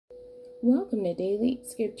Welcome to Daily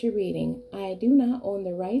Scripture Reading. I do not own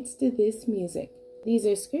the rights to this music. These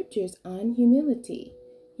are scriptures on humility.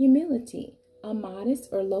 Humility, a modest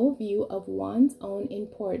or low view of one's own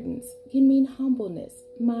importance, can mean humbleness,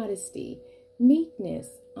 modesty, meekness,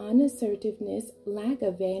 unassertiveness, lack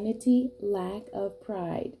of vanity, lack of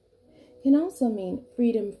pride. Can also mean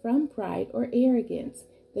freedom from pride or arrogance,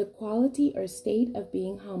 the quality or state of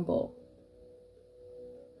being humble.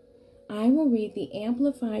 I will read the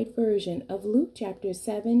Amplified Version of Luke chapter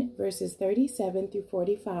 7, verses 37 through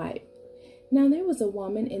 45. Now there was a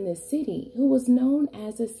woman in the city who was known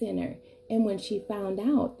as a sinner, and when she found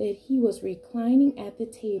out that he was reclining at the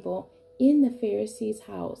table in the Pharisee's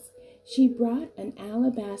house, she brought an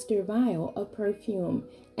alabaster vial of perfume,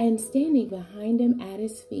 and standing behind him at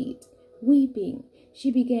his feet, weeping,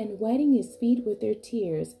 she began wetting his feet with her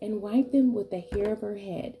tears, and wiped them with the hair of her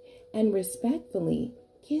head, and respectfully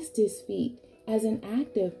kissed his feet as an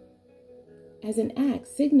act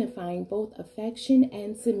signifying both affection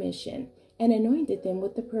and submission, and anointed them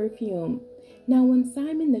with the perfume. Now when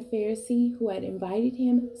Simon the Pharisee, who had invited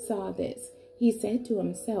him, saw this, he said to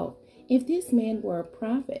himself, if this man were a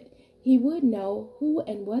prophet, he would know who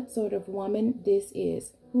and what sort of woman this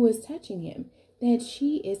is who is touching him, that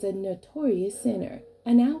she is a notorious sinner,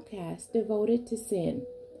 an outcast devoted to sin.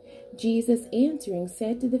 Jesus answering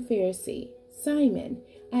said to the Pharisee, Simon,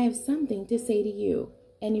 I have something to say to you.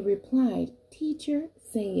 And he replied, Teacher,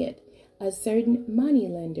 say it. A certain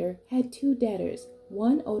moneylender had two debtors.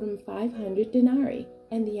 One owed him 500 denarii,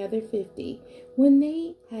 and the other 50. When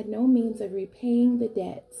they had no means of repaying the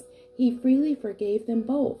debts, he freely forgave them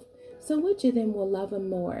both. So which of them will love him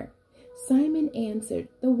more? Simon answered,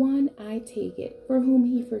 the one, I take it, for whom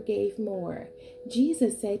he forgave more.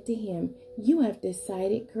 Jesus said to him, You have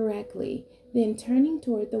decided correctly. Then turning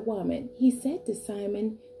toward the woman, he said to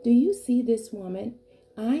Simon, Do you see this woman?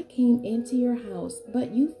 I came into your house,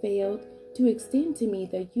 but you failed to extend to me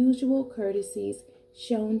the usual courtesies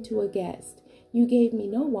shown to a guest. You gave me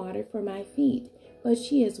no water for my feet, but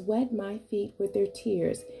she has wet my feet with her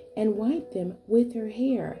tears and wiped them with her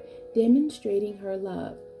hair, demonstrating her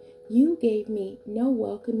love. You gave me no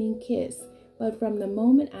welcoming kiss, but from the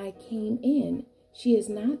moment I came in, she has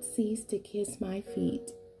not ceased to kiss my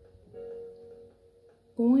feet.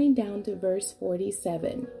 Going down to verse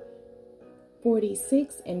 47,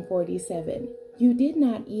 46 and 47. You did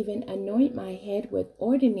not even anoint my head with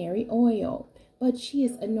ordinary oil, but she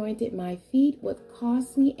has anointed my feet with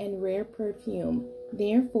costly and rare perfume.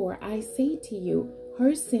 Therefore I say to you,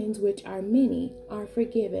 her sins, which are many, are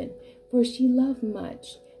forgiven, for she loved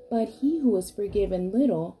much. But he who is forgiven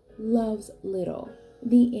little loves little.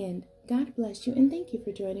 The end. God bless you, and thank you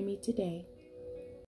for joining me today.